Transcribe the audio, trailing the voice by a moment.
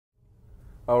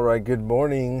All right, good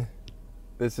morning.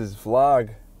 This is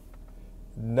vlog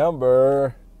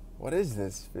number, what is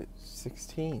this?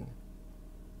 16.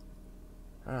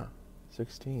 Ah,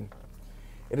 16.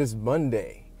 It is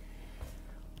Monday.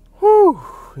 Whew,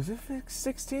 is it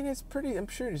 16? It's pretty, I'm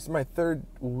sure it's my third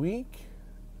week.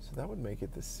 So that would make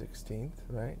it the 16th,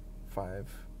 right? 5,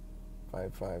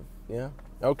 5, 5, yeah.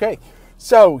 Okay,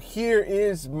 so here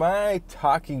is my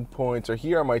talking points, or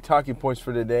here are my talking points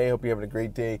for today. Hope you're having a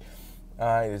great day.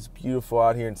 It is beautiful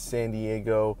out here in San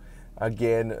Diego.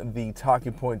 Again, the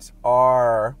talking points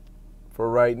are, for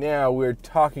right now, we're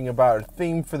talking about a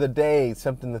theme for the day,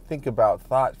 something to think about,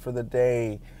 thought for the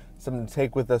day, something to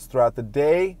take with us throughout the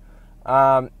day.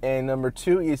 And number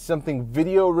 2 is something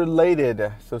video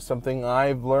related, so something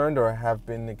I've learned or have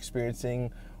been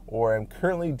experiencing or am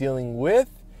currently dealing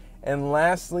with. And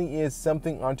lastly is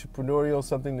something entrepreneurial,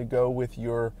 something to go with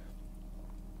your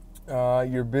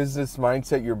business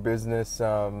mindset, your business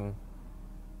kind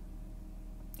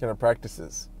of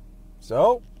practices.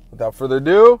 So, without further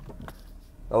ado,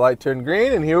 the light turned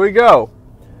green and here we go.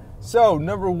 So,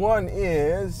 number 1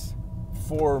 is,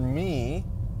 for me,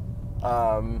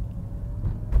 I've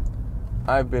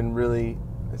been really,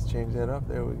 let's change that up,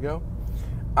 there we go.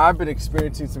 I've been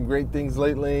experiencing some great things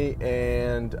lately,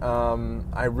 and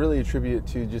I really attribute it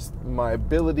to just my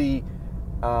ability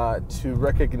to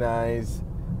recognize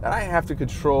that I have to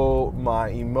control my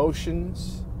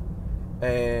emotions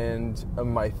and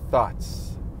my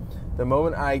thoughts. The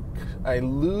moment I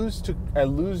lose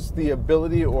the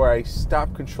ability, or I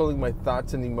stop controlling my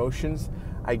thoughts and emotions,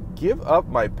 I give up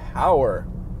my power.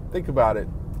 Think about it.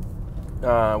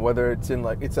 Whether it's in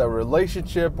it's a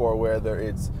relationship, or whether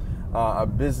it's a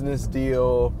business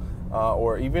deal,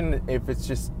 or even if it's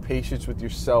just patience with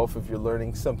yourself, if you're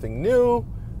learning something new,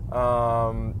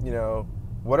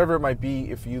 whatever it might be,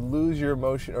 if you lose your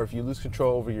emotion, or if you lose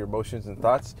control over your emotions and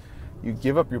thoughts, you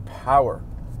give up your power.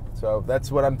 So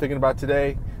that's what I'm thinking about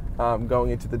today, going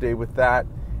into the day with that.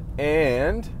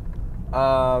 And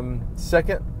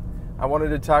second, I wanted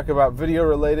to talk about video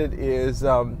related is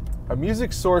a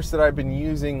music source that I've been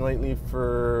using lately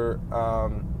for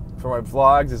my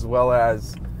vlogs, as well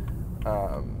as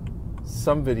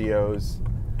some videos,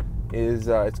 is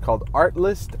it's called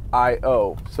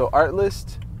Artlist.io. So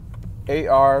Artlist, there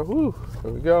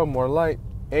we go, more light,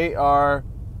 ARTLIST,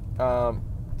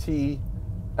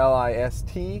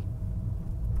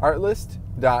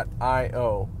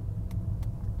 Artlist.io.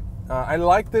 I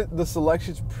like the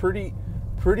selection's pretty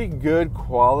good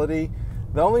quality.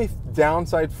 The only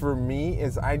downside for me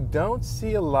is I don't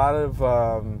see a lot of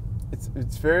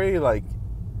it's very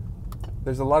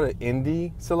there's a lot of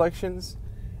indie selections,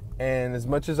 and as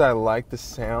much as I like the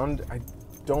sound, I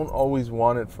don't always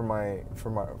want it for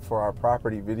our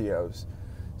property videos.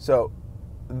 So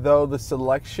though the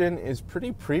selection is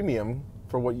pretty premium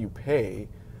for what you pay,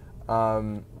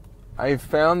 I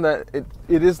found that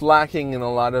it is lacking in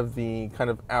a lot of the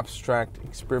kind of abstract,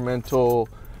 experimental,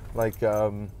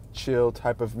 chill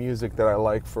type of music that I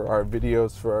like for our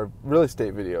videos, for our real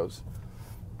estate videos.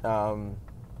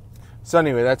 So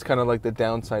anyway, that's kind of like the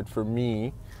downside for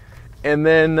me. And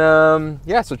then,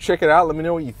 so check it out. Let me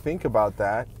know what you think about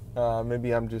that.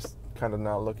 Maybe I'm just kind of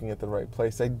not looking at the right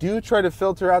place. I do try to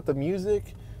filter out the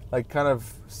music, kind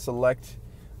of select,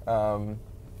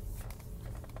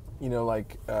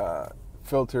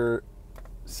 filter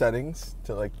settings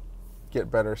to get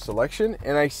better selection.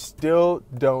 And I still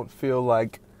don't feel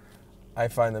like I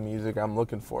find the music I'm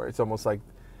looking for. It's almost like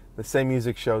the same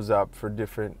music shows up for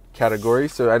different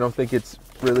categories, so I don't think it's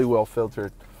really well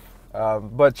filtered.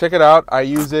 But check it out. I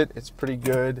use it. It's pretty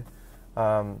good.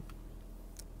 I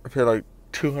pay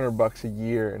 $200 a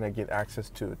year, and I get access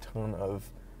to a ton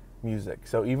of music.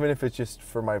 So even if it's just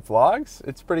for my vlogs,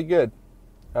 it's pretty good.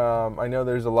 I know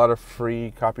there's a lot of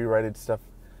free copyrighted stuff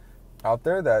out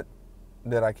there that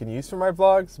I can use for my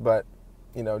vlogs, but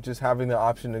just having the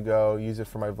option to go use it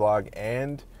for my vlog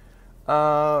and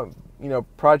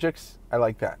projects, I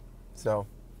like that. So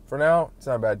for now, it's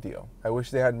not a bad deal. I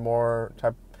wish they had more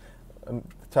type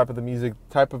of music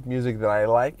that I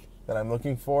like, that I'm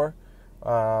looking for.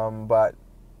 But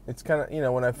it's kind of,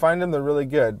 when I find them, they're really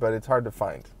good, but it's hard to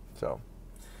find. So,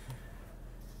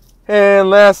 and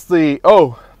lastly,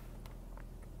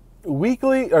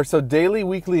 daily,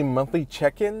 weekly, monthly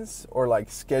check-ins, or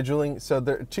scheduling. So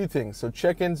there are two things. So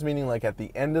check-ins meaning at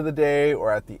the end of the day,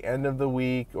 or at the end of the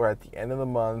week, or at the end of the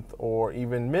month, or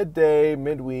even midday,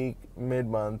 midweek,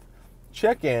 mid-month.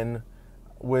 Check-in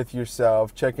with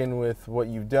yourself. Check-in with what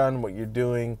you've done, what you're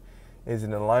doing is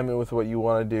in alignment with what you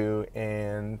want to do,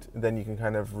 and then you can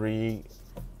kind of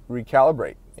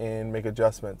recalibrate and make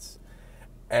adjustments.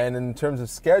 And in terms of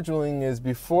scheduling is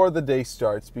before the day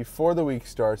starts, before the week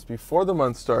starts, before the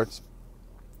month starts,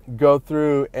 go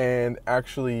through and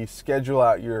actually schedule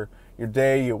out your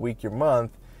day, your week, your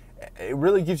month. It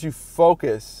really gives you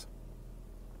focus,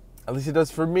 at least it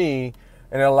does for me,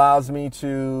 and it allows me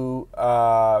to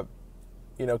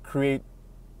create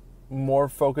more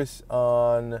focus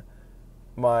on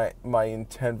my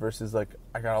intent versus like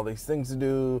I got all these things to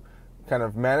do, kind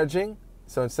of managing.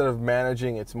 So instead of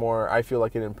managing, it's more, I feel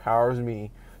like it empowers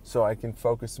me so I can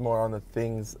focus more on the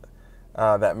things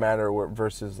that matter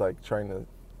versus like trying to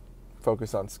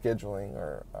focus on scheduling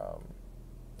or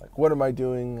like what am I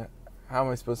doing, how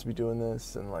am I supposed to be doing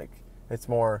this, and like it's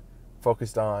more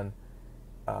focused on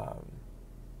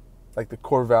like the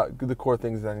core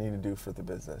things that I need to do for the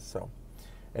business. So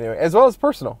anyway, as well as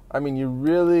personal. I mean, you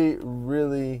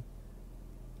really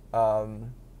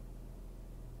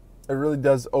it really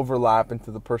does overlap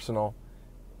into the personal.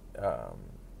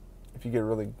 If you get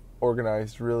really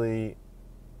organized, really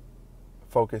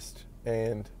focused,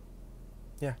 and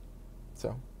yeah.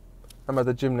 So I'm at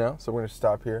the gym now, so we're going to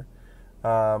stop here.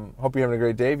 Hope you're having a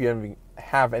great day. If you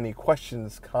have any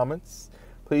questions, comments,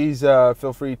 please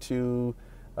feel free to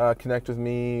connect with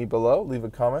me below. Leave a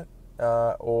comment,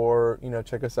 or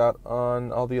check us out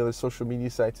on all the other social media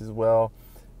sites as well.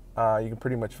 You can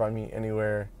pretty much find me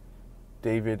anywhere.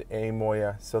 David A.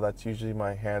 Moya. So that's usually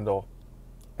my handle,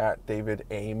 at David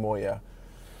A. Moya.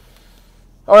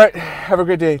 All right. Have a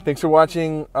great day. Thanks for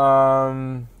watching.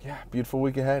 Yeah, beautiful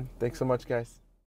week ahead. Thanks so much, guys.